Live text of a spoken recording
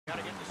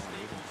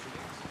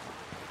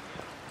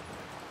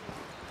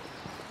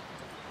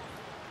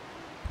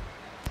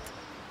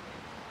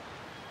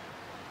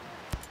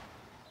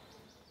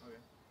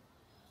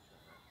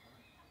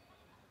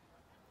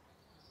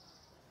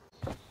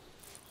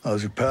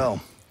How's your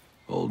pal?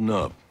 Holding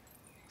up.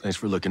 Thanks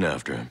for looking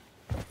after him.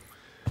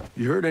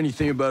 You heard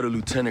anything about a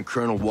Lieutenant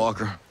Colonel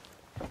Walker?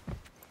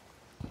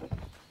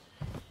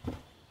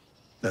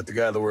 That the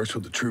guy that works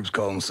with the troops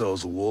call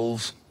themselves the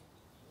Wolves?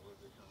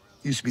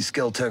 Used to be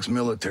Skeltech's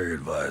military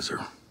advisor.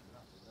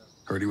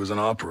 Heard he was an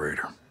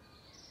operator.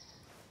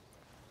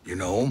 You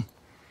know him?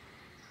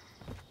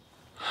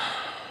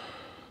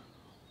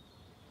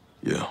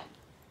 Yeah.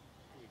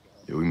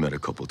 Yeah, we met a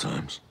couple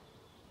times.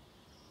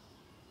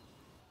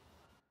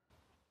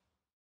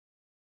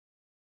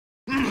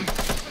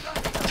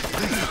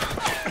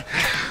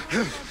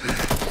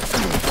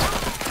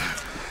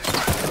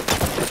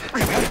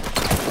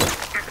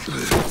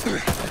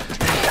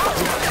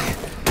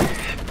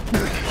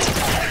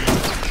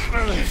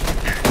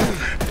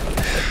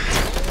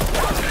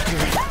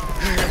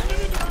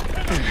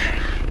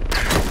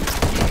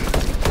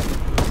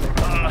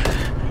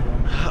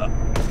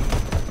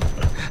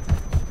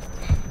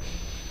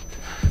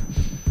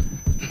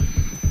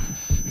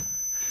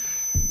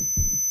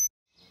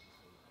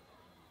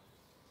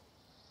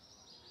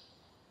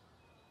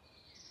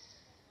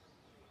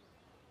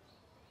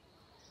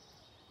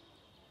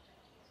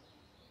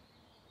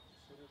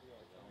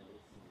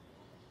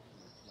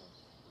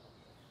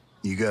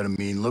 You got a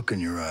mean look in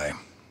your eye.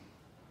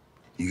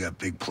 You got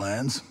big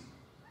plans?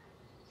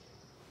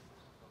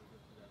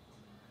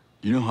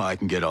 You know how I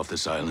can get off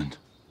this island?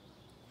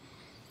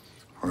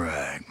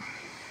 Right.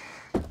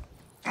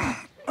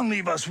 And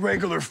leave us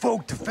regular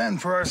folk to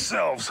fend for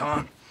ourselves,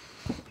 huh?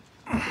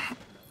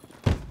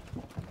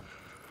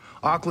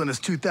 Auckland is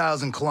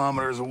 2,000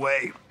 kilometers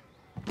away.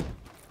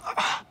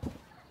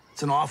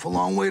 It's an awful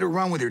long way to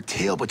run with your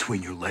tail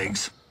between your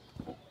legs.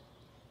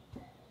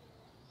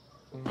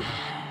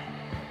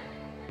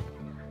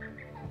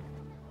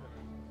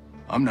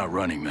 I'm not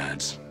running,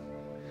 Mads.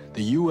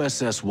 The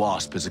USS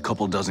Wasp is a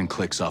couple dozen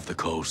clicks off the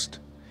coast.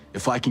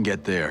 If I can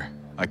get there,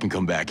 I can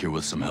come back here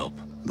with some help.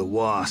 The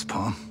Wasp,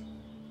 huh?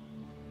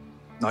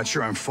 Not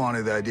sure I'm fond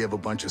of the idea of a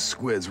bunch of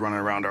squids running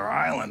around our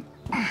island.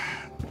 Well,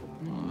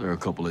 there are a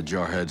couple of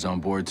jarheads on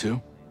board,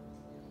 too.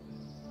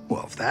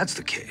 Well, if that's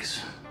the case...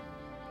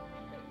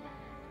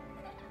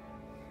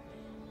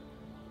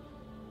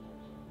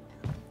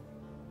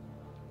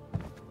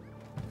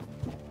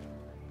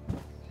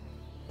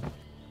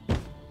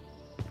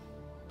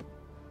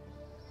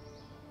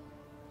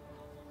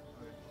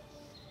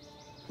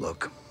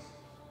 Look,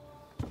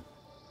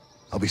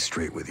 I'll be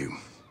straight with you.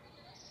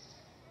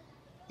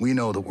 We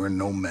know that we're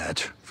no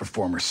match for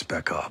former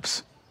Spec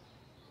Ops.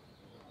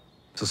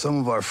 So some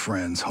of our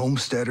friends,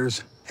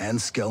 homesteaders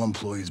and Skell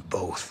employees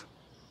both,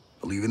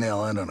 are leaving the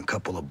island on a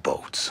couple of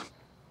boats.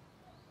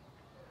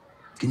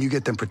 Can you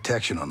get them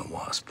protection on the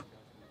Wasp?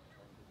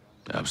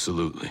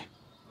 Absolutely.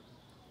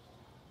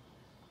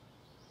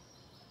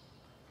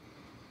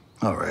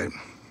 All right.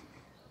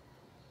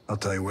 I'll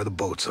tell you where the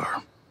boats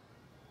are.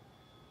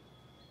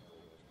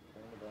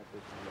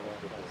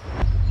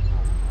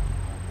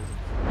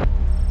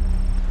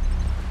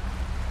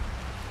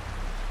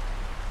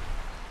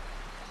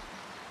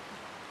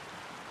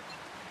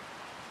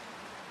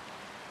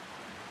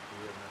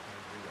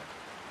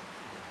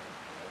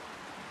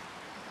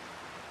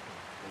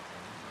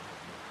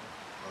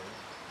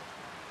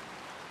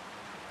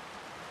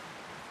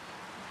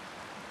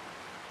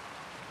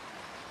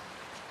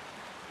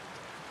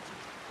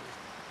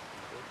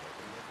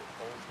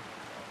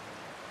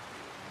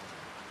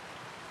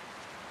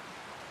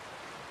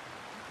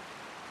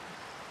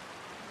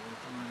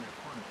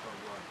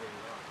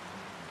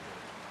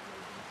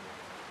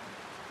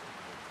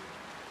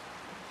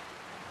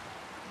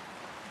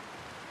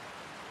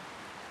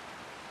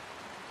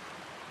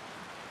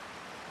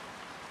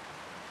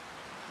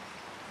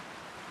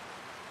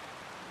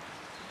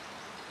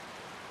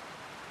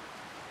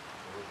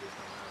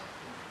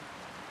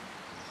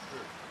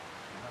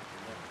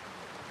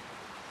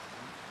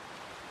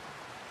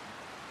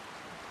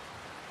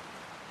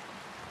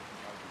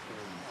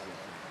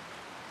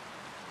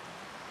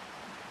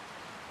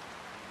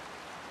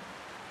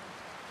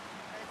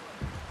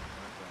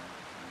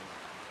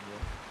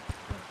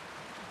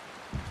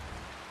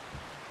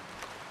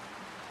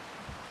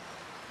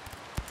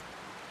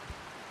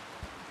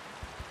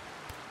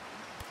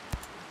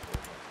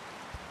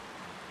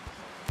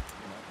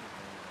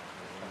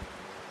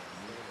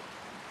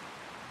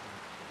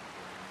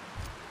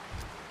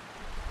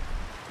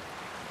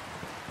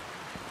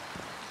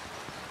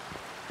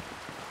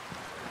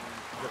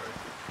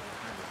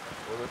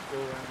 Let's go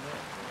around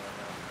there.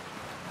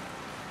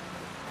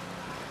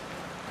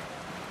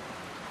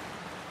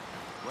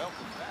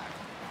 Welcome back.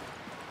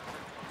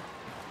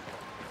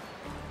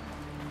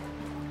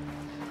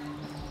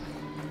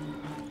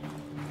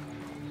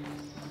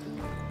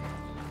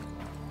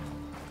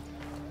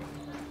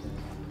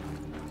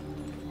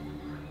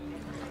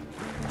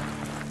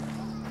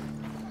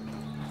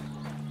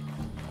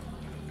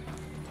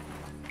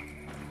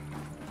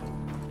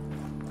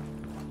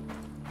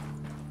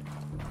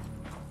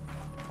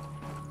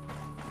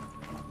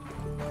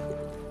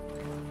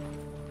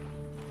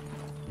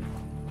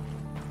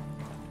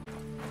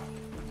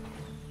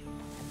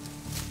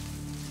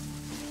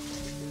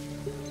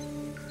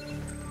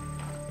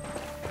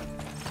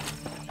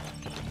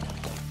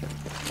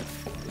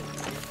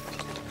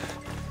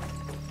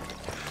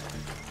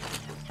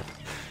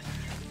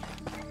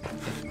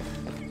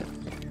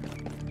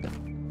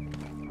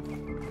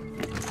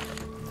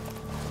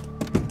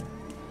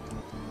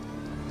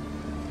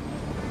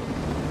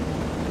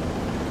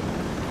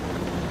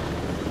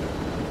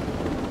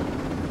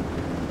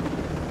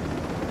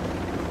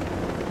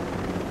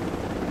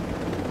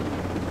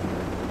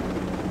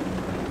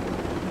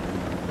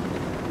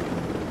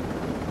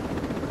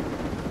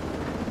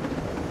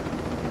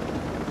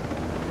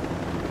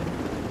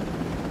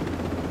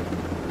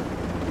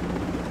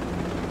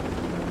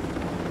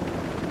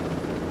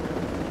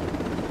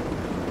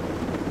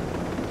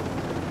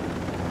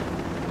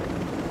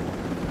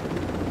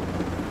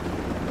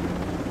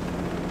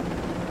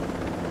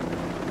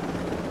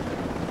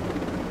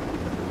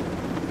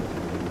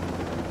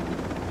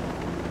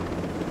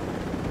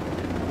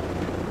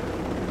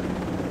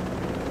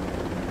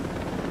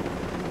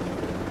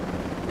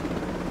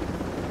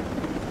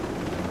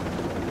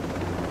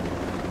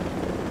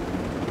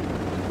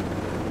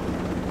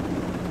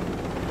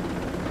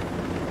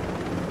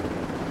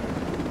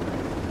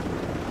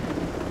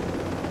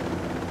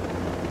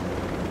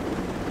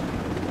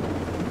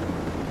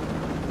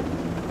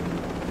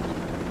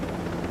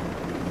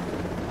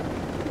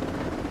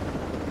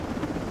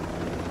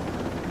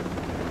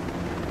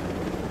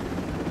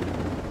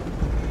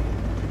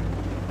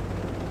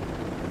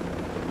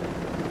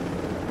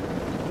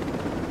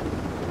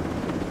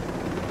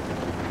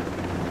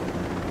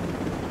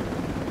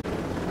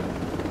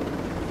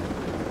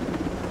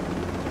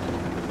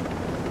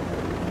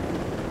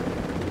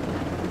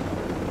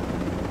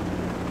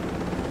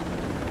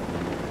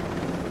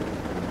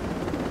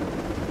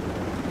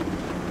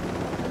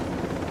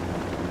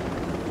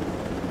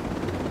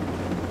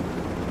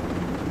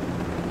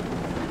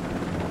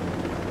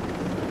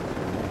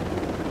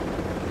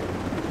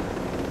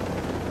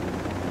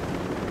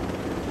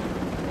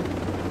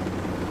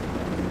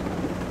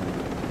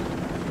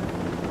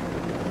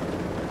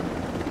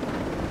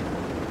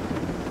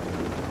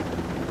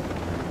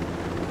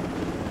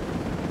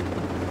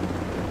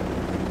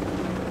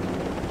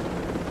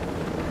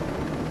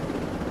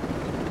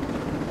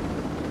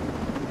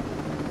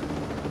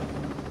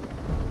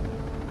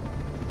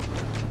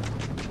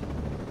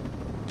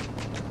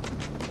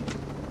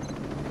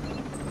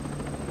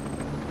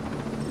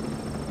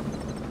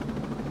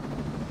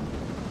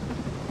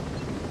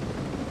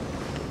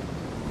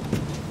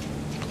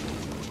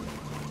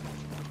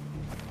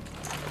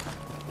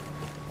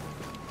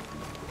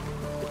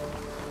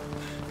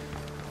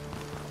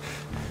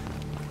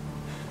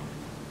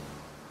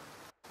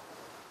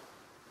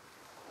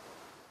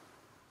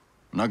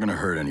 Not gonna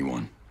hurt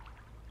anyone.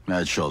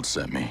 Mad Schultz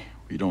sent me.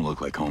 You don't look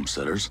like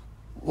homesteaders.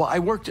 Well, I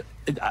work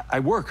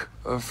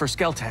for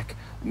Skeltec.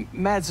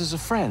 Mads is a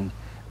friend.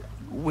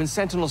 When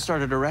Sentinel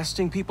started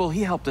arresting people,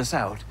 he helped us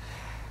out.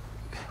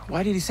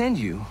 Why did he send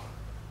you?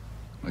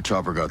 My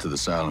chopper got to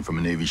this island from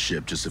a Navy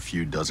ship just a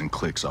few dozen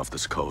clicks off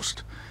this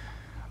coast.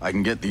 I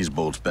can get these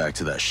bolts back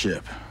to that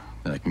ship,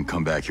 then I can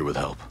come back here with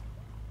help.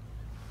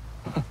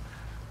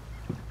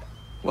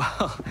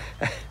 Well,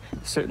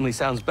 certainly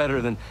sounds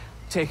better than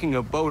taking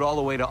a boat all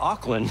the way to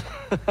Auckland.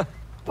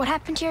 What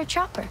happened to your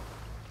chopper?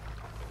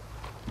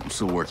 I'm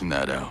still working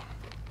that out.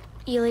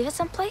 You leave it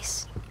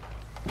someplace?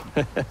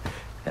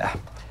 Yeah.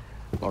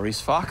 Maurice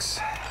Fox.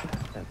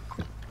 And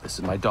this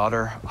is my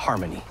daughter,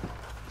 Harmony.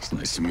 It's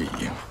nice to meet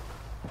you.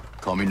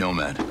 Call me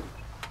Nomad.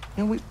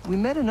 You know, we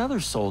met another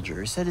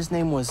soldier. He said his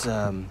name was,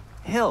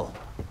 Hill.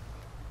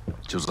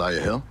 Josiah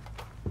Hill?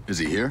 Is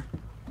he here?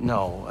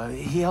 No,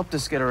 he helped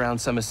us get around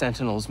some of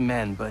Sentinel's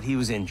men, but he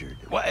was injured.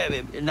 Well,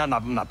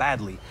 not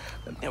badly.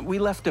 We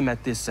left him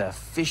at this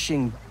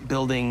fishing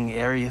building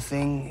area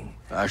thing.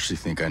 I actually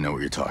think I know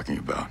what you're talking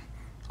about.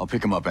 I'll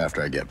pick him up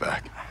after I get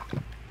back.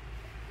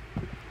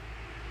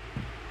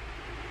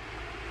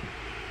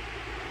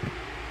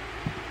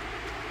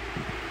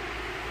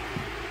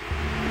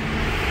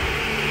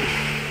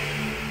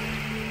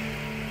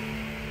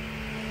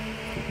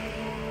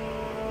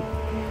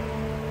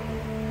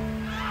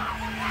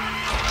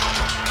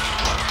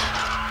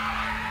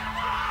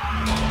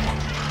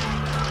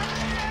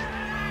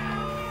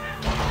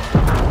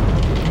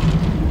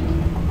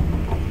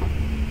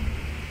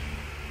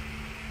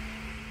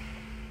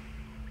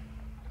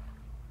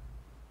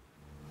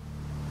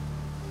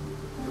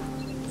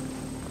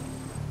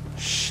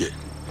 Shit.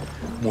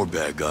 More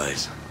bad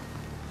guys.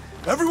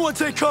 Everyone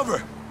take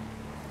cover!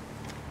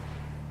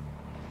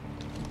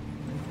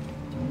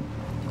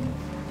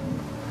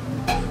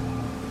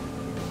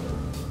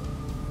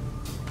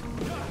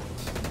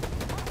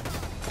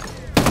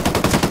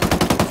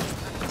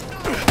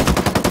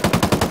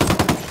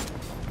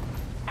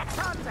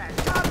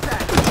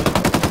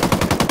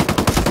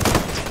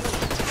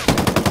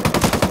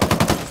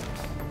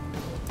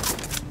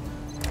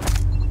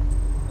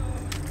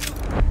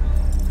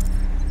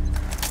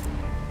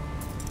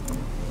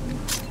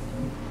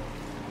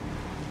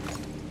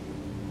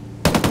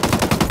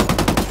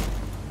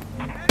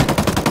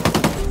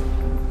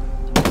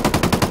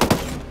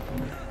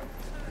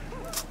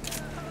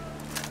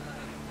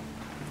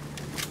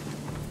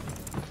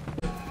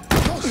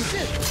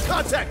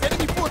 Contact!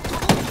 Enemy force!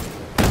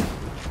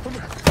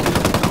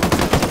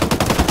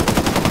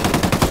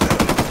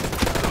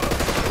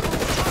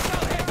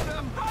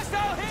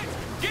 Hostile hit!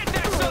 Get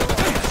that son of a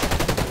bitch!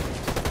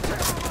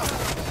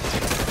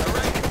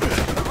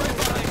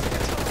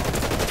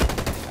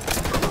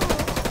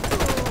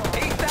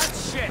 Eat that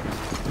shit!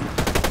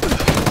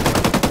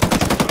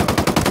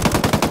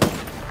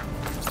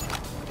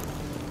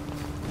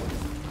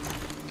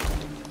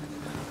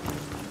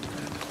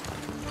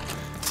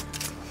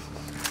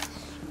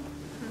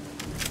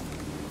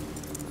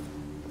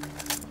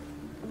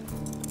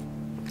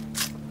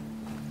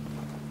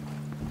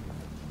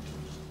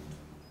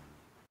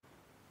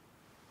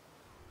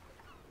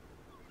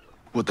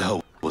 What the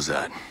hell was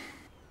that?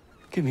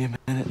 Give me a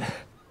minute.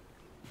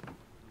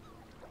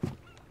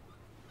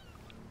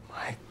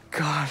 My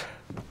God.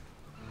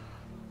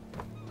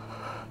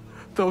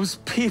 Those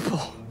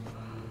people.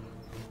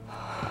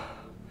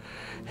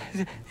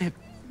 It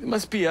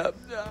must be a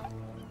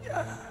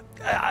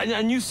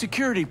new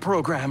security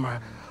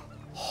program.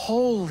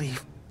 Holy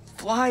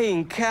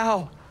flying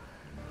cow.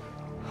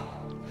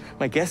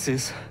 My guess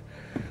is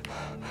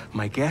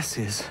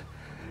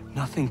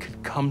nothing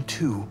could come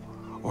to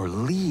or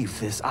leave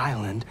this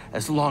island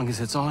as long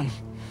as it's on.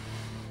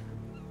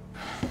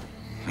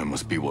 That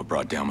must be what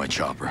brought down my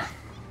chopper.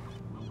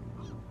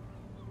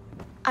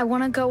 I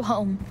want to go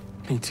home.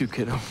 Me too,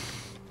 kiddo.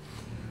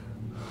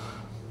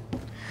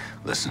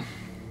 Listen,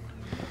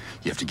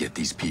 you have to get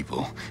these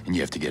people, and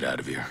you have to get out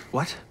of here.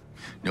 What?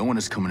 No one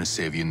is coming to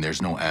save you, and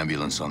there's no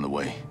ambulance on the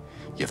way.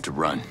 You have to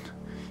run.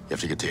 You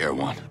have to get to Air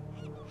One.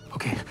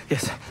 Okay,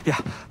 yes, yeah.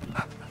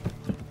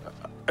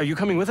 Are you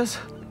coming with us?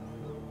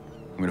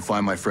 I'm gonna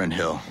find my friend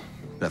Hill.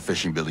 That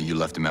fishing building you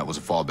left him at was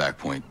a fallback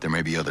point. There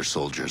may be other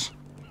soldiers.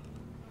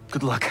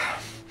 Good luck.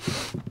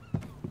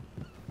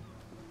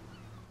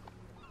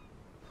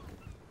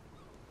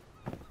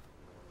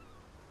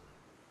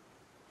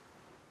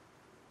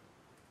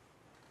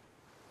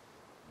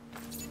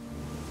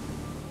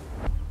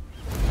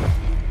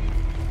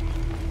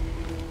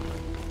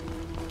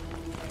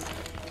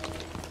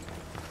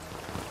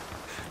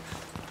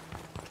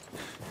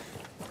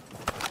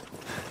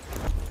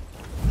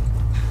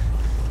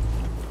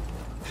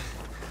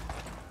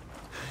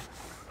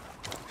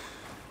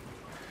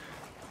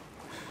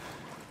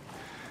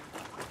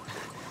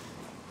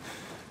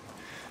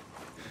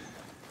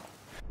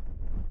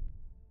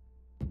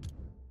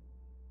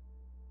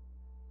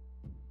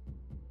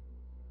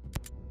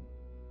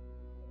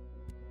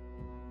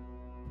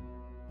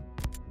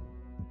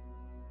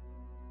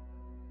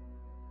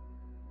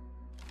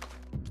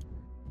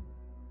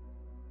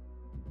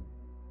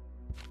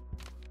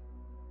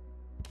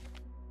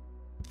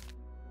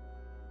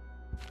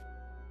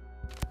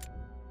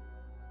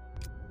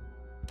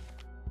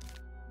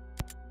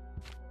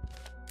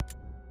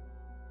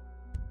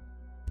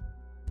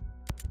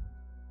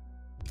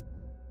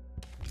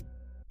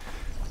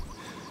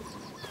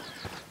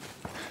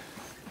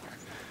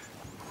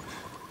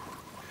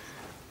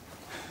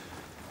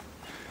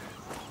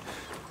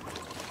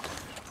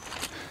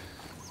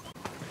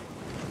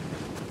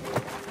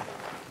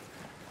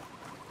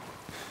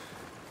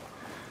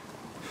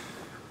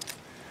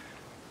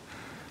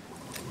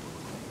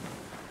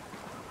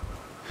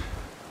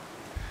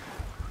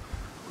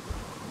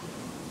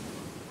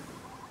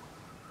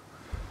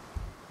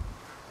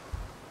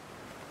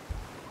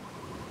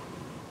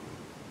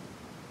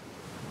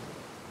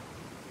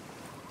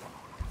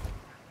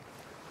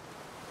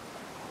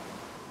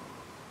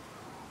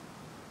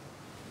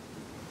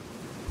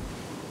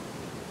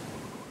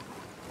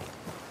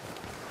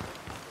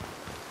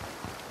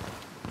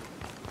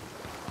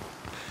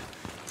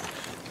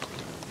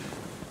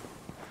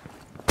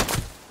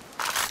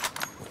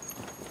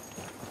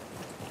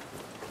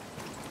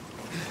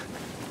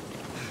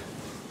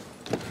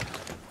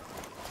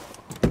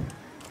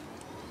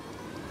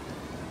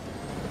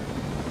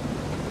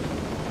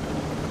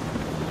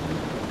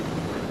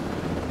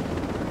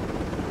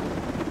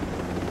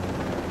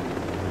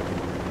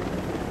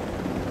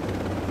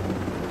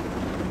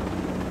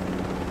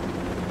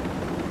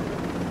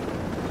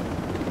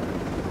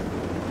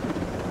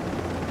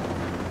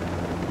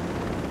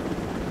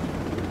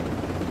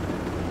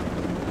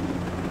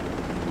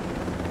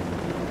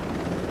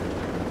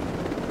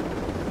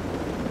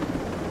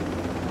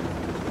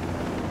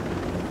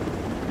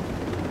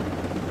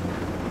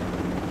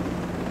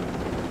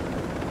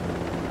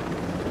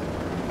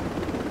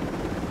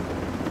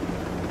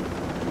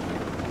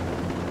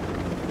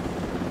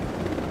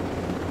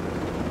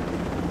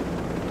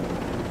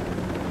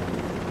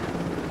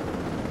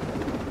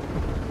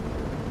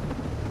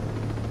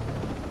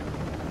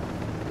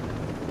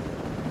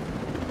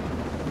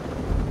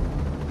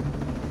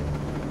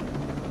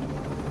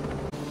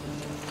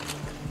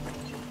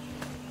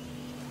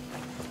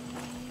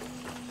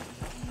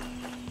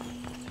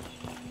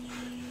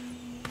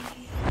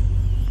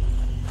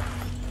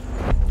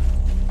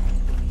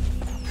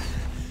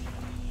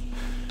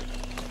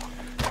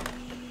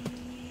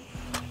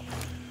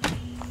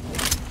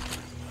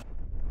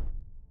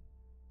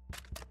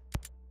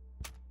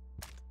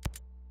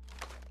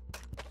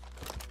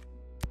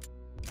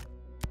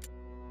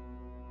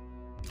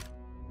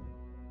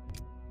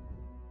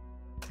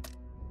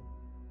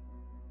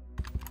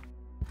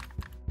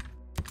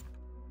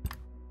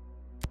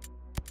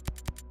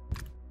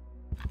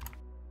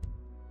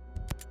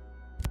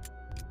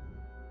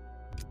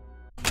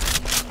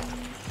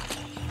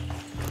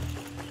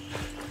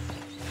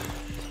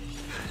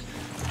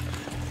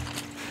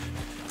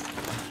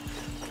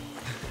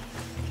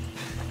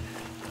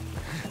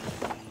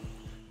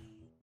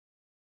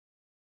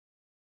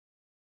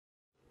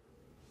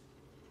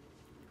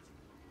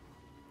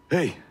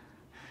 Hey,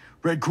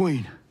 Red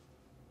Queen.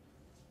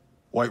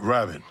 White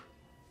Rabbit.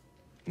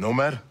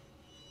 Nomad?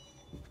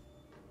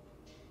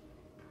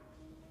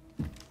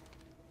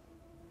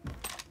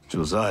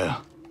 Josiah.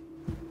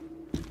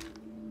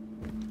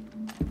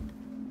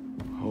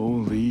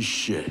 Holy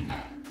shit.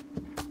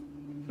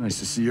 Nice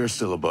to see you're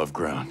still above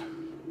ground.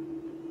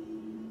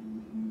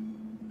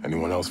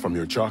 Anyone else from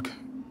your chuck?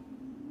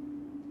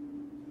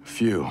 A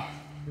few.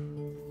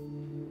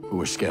 Who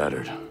were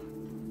scattered.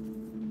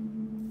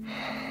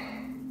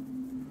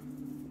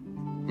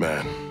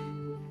 Man,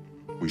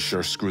 we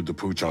sure screwed the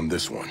pooch on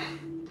this one.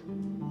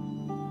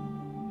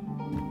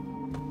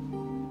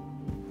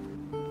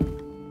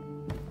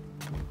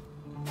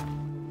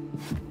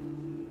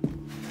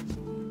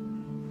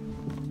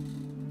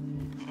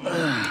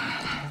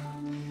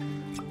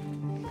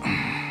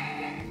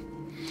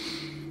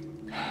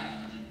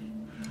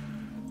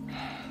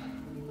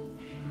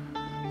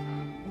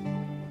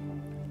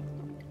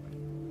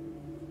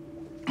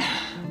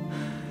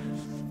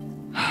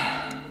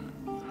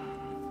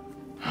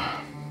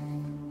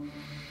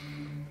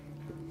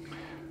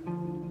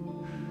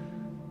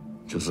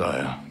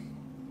 Josiah.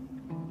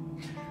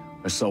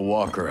 I saw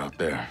Walker out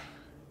there,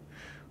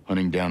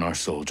 hunting down our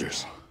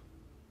soldiers.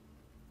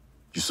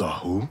 You saw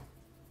who?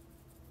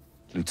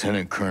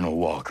 Lieutenant Colonel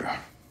Walker.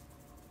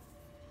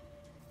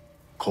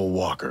 Cole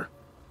Walker.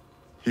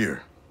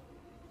 Here.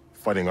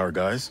 Fighting our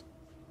guys?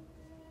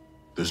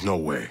 There's no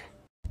way.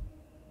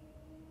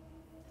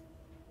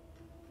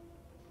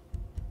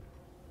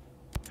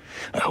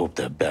 I hope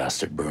that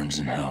bastard burns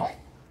in hell.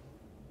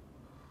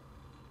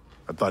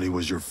 I thought he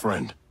was your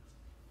friend.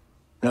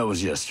 That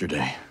was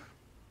yesterday.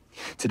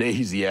 Today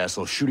he's the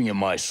asshole shooting at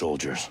my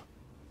soldiers.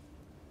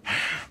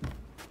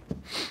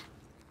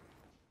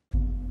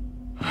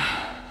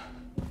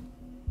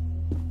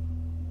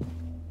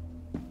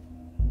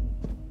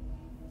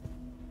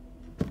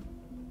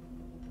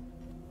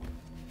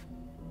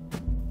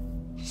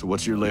 So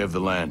what's your lay of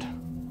the land?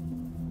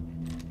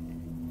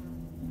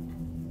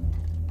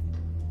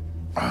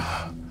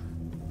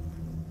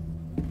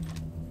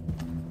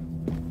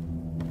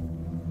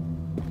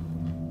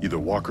 Either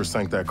Walker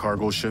sank that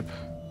cargo ship,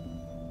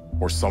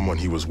 or someone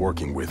he was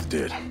working with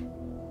did.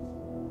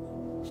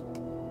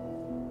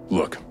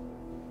 Look.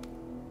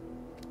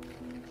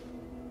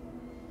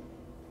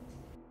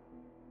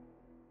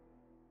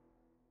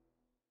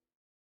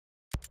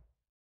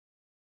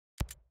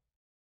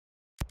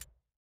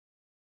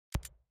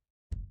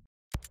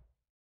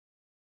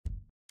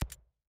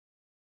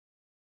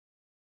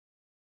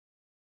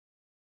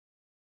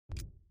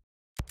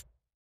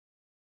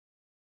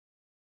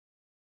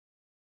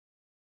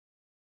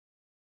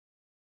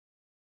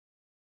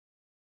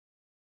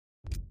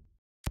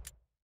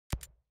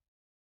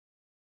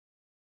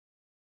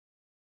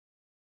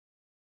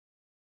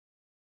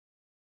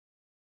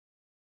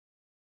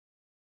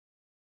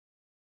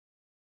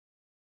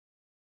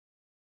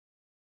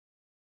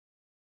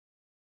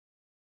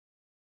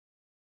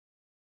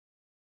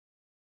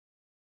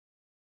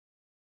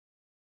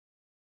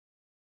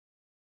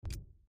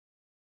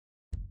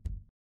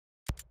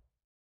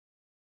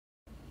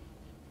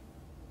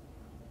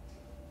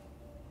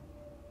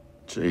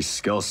 Jay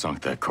Skell sunk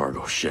that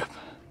cargo ship.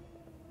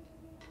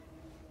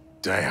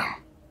 Damn.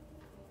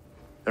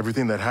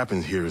 Everything that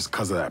happened here is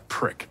because of that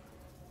prick.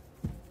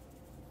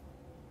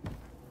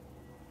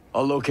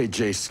 I'll locate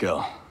Jay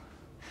Skell.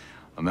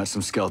 I met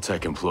some Skell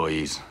Tech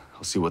employees.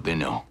 I'll see what they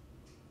know.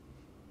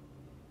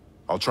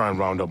 I'll try and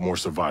round up more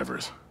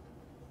survivors.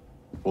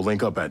 We'll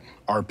link up at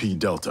RP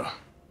Delta.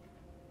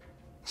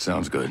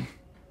 Sounds good.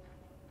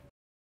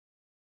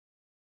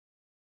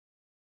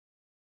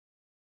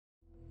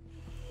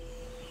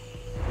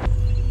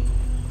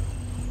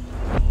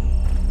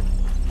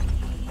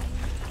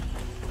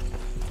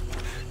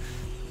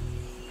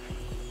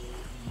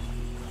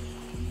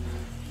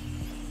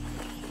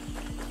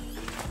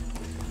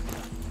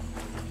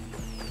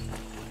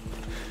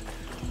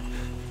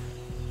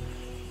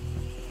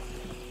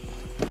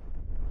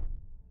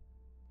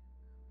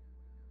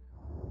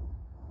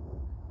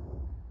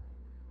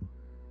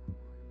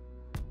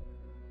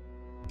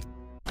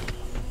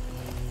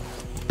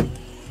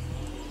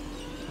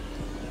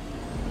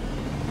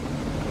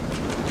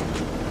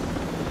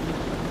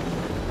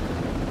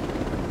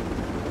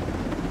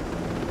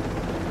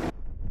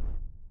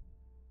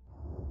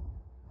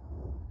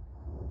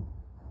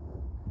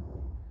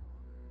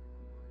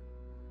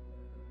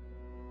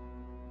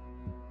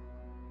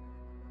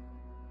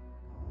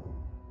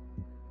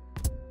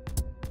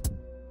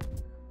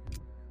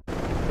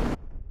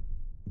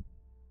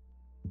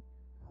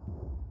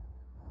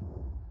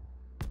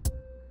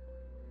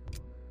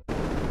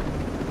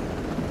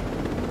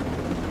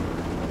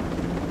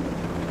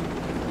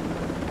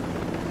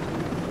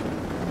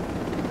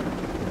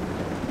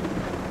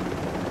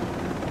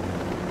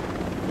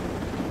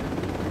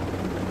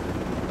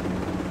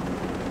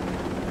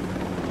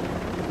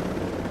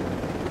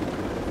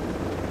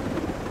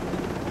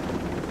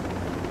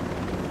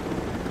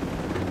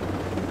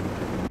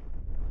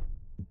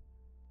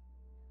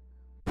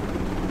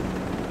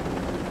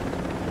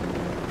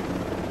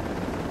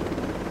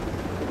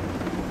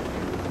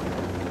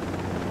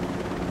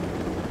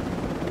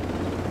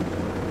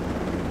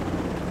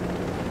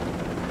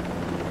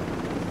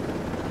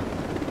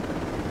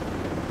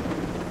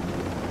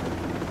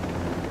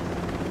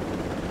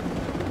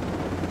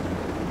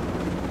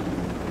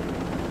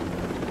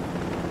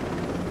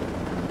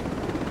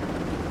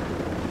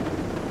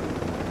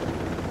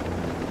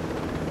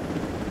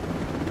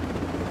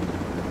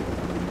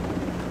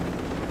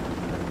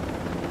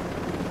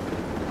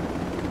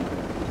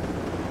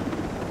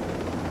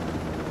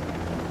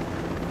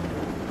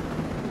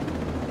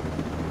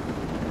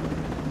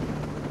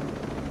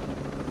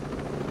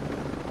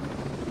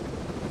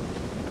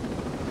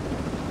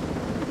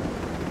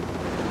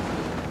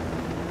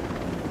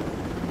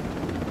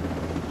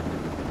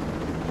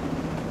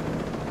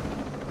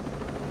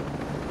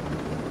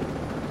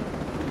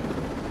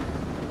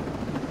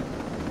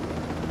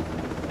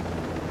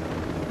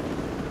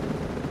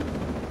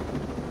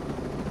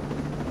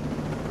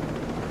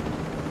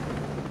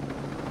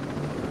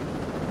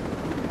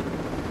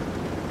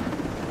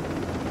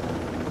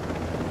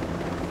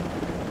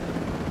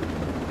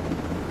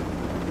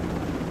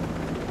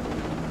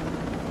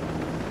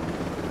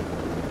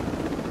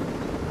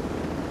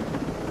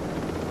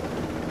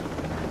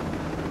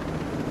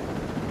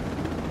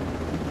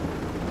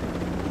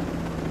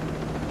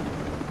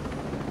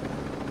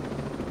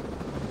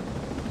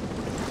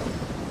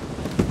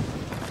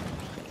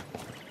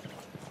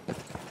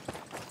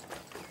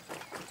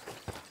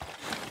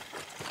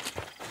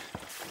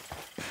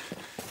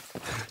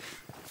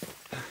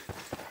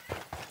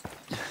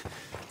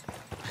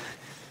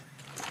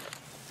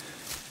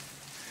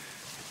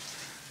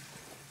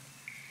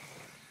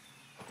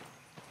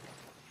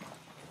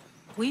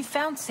 We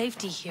found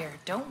safety here.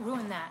 Don't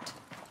ruin that.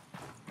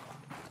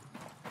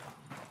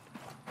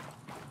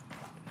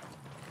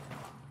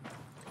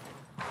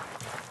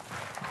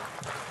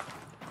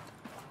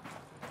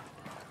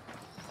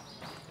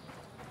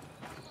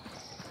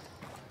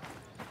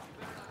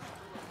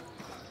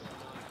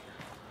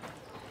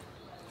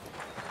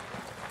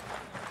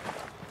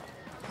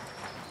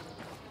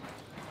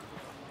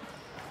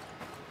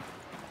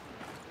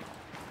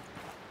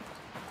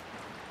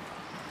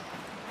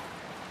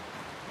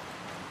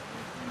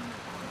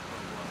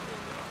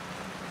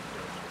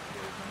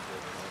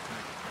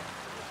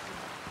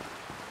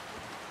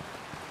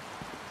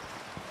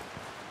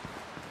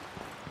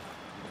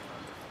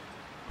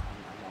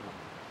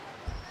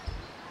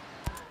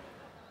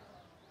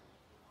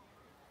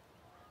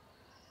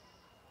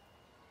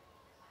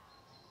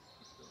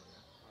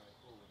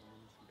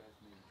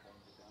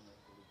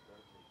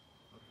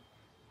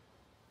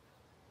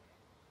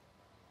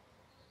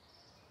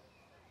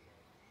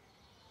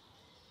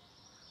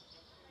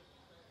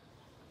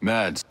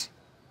 Mads,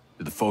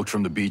 did the folks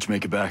from the beach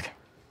make it back?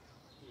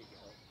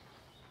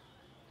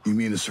 You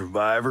mean the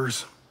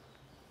survivors?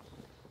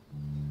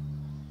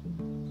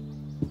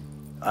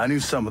 I knew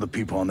some of the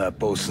people on that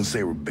boat since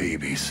they were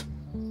babies.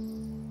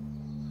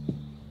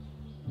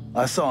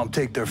 I saw them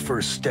take their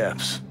first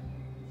steps.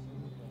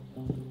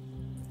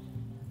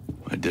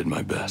 I did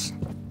my best.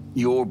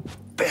 Your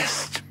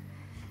best.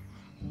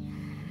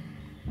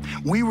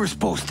 We were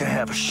supposed to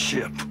have a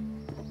ship.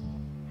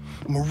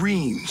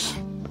 Marines.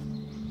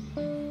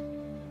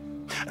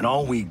 And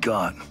all we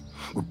got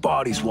were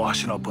bodies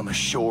washing up on the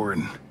shore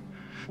and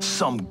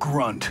some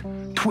grunt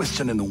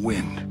twisting in the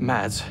wind.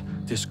 Mads,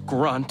 this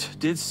grunt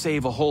did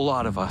save a whole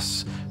lot of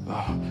us.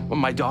 Well,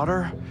 my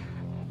daughter,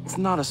 it's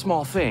not a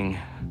small thing.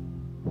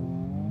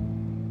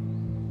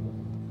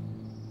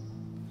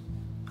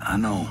 I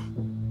know.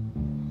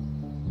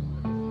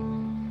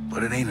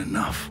 But it ain't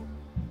enough.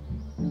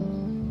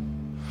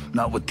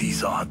 Not with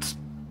these odds.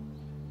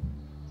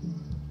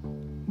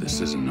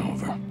 This isn't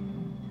over.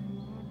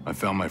 I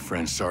found my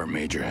friend Sergeant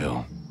Major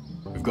Hill.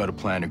 We've got a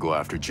plan to go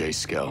after Jay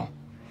Skell.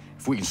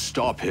 If we can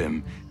stop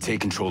him,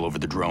 take control over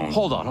the drone...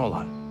 Hold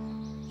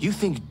on. You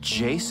think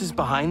Jace is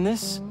behind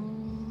this?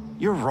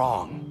 You're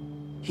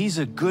wrong. He's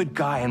a good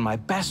guy and my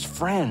best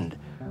friend.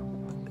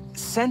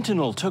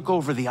 Sentinel took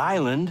over the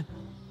island.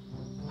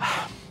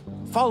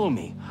 Follow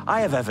me.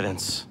 I have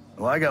evidence.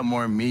 Well, I got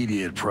more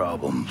immediate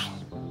problems.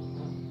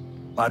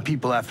 My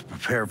people have to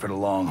prepare for the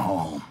long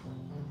haul.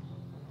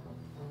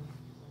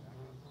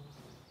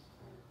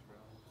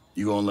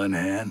 You gonna lend a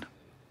hand?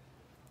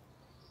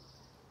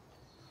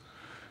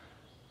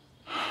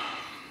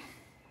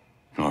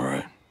 All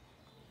right.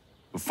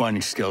 But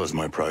finding Skell is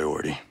my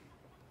priority.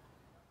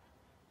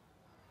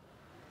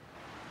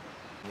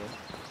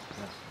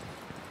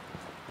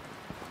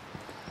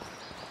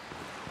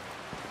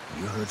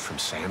 You heard from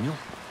Samuel?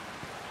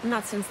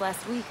 Not since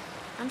last week.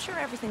 I'm sure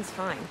everything's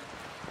fine.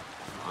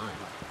 Fine.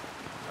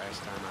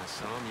 Last time I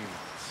saw him, you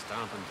were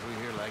stomping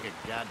through here like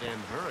a goddamn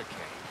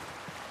hurricane.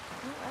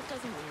 Well, that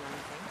doesn't mean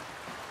anything.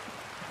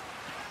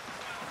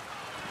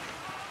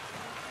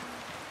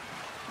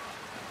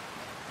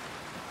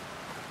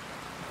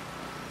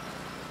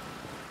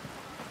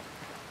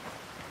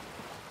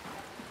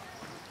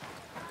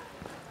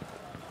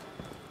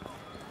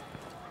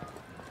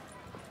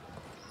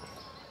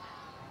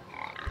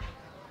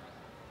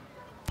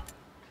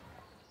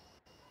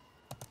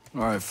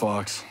 All right,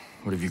 Fox.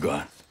 What have you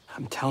got?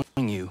 I'm telling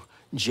you,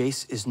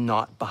 Jace is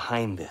not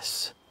behind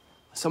this.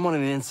 Someone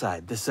on the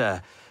inside,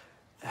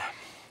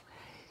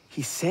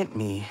 he sent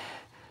me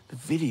the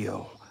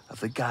video of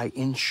the guy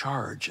in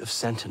charge of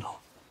Sentinel.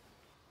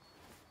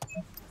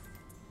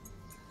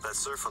 That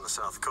surf on the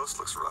south coast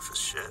looks rough as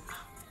shit.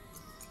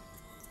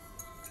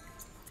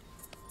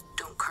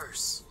 Don't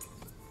curse.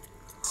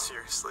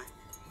 Seriously?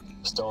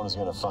 Stone is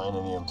gonna find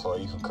any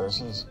employee who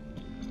curses?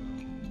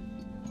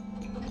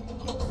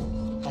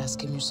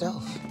 Ask him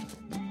yourself.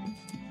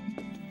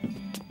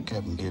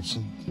 Captain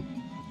Gibson,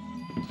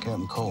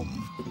 Captain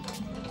Coleman.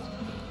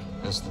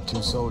 That's the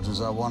two soldiers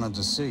I wanted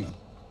to see.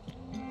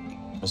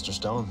 Mr.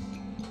 Stone.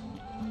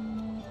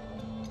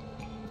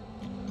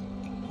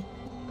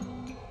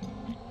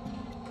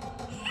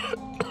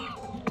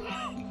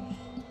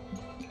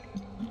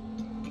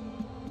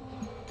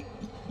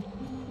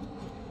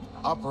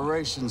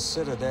 Operation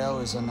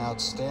Citadel is an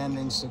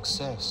outstanding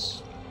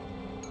success.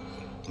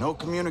 No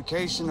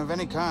communication of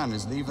any kind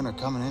is leaving or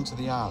coming into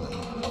the island.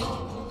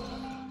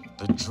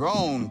 The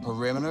drone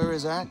perimeter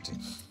is active.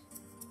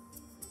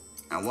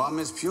 And while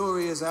Miss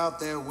Fury is out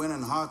there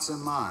winning hearts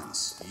and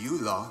minds, you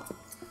lot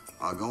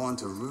are going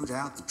to root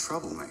out the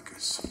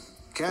troublemakers.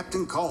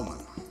 Captain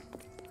Coleman,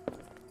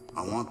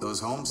 I want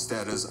those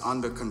homesteaders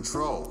under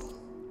control.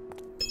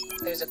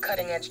 There's a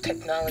cutting-edge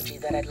technology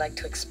that I'd like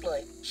to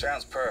exploit.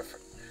 Sounds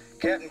perfect.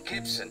 Captain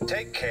Gibson,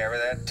 take care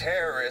of that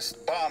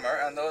terrorist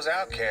bomber and those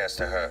outcasts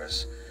of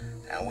hers.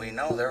 Now, we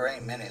know there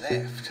ain't many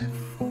left.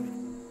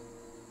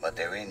 But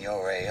they're in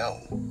your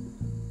AO.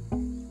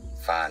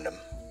 Find them.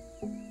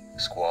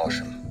 Squash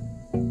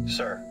them.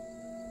 Sir.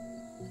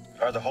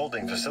 Are the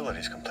holding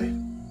facilities complete?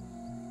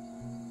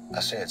 I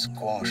said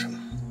squash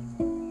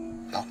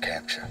them, not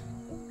capture.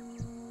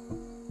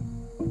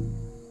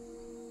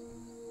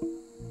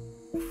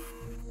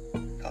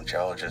 Don't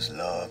y'all just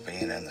love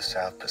being in the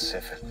South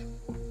Pacific?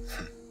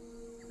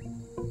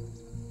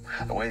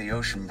 The way the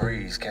ocean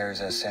breeze carries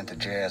that scent of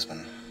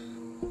jasmine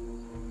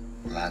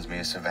reminds me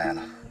of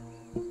Savannah.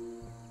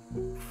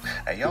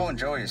 Now, y'all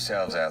enjoy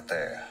yourselves out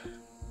there.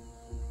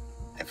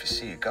 If you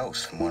see a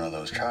ghost from one of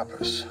those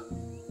choppers,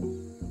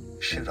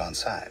 shoot on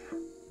sight.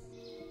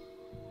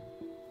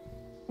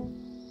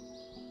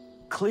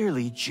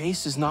 Clearly,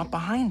 Jace is not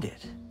behind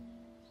it.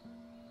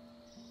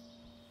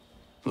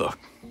 Look,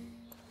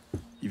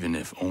 even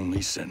if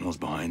only Sentinel's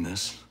behind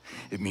this,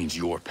 it means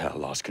your pal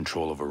lost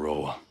control of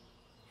Aroa.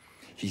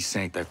 He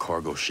sank that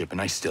cargo ship,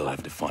 and I still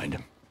have to find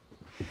him.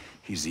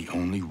 He's the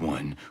only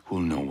one who'll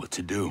know what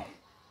to do.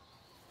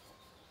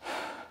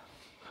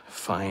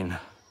 Fine.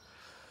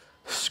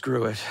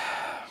 Screw it.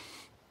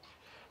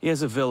 He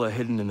has a villa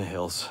hidden in the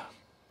hills.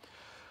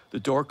 The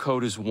door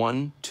code is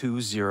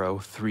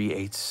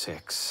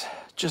 120386.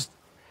 Just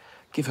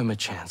give him a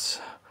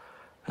chance.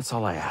 That's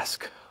all I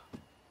ask.